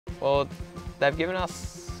Well, they've given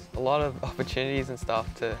us a lot of opportunities and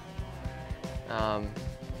stuff to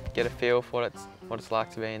get a feel for what it's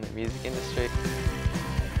like to be in the music industry.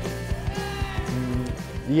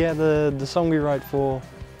 Yeah, the song we wrote for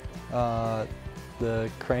the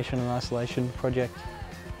Creation and Isolation project,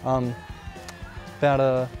 from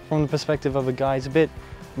the perspective of a guy, he's a bit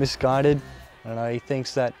misguided. I don't know, he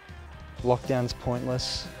thinks that lockdown's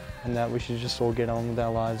pointless and that we should just all get on with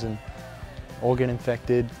our lives and all get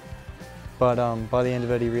infected. But by the end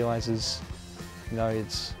of it, he realizes, you know,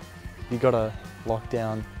 you got to lock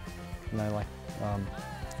down, you know, like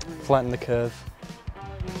flatten the curve.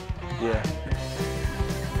 Yeah.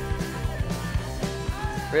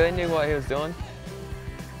 Really knew what he was doing.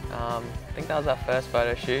 I think that was our first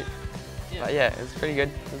photo shoot. But yeah, it was pretty good.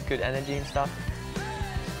 It was good energy and stuff.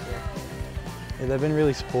 Yeah, they've been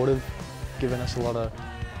really supportive, giving us a lot of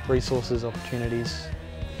resources, opportunities.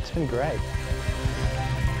 It's been great.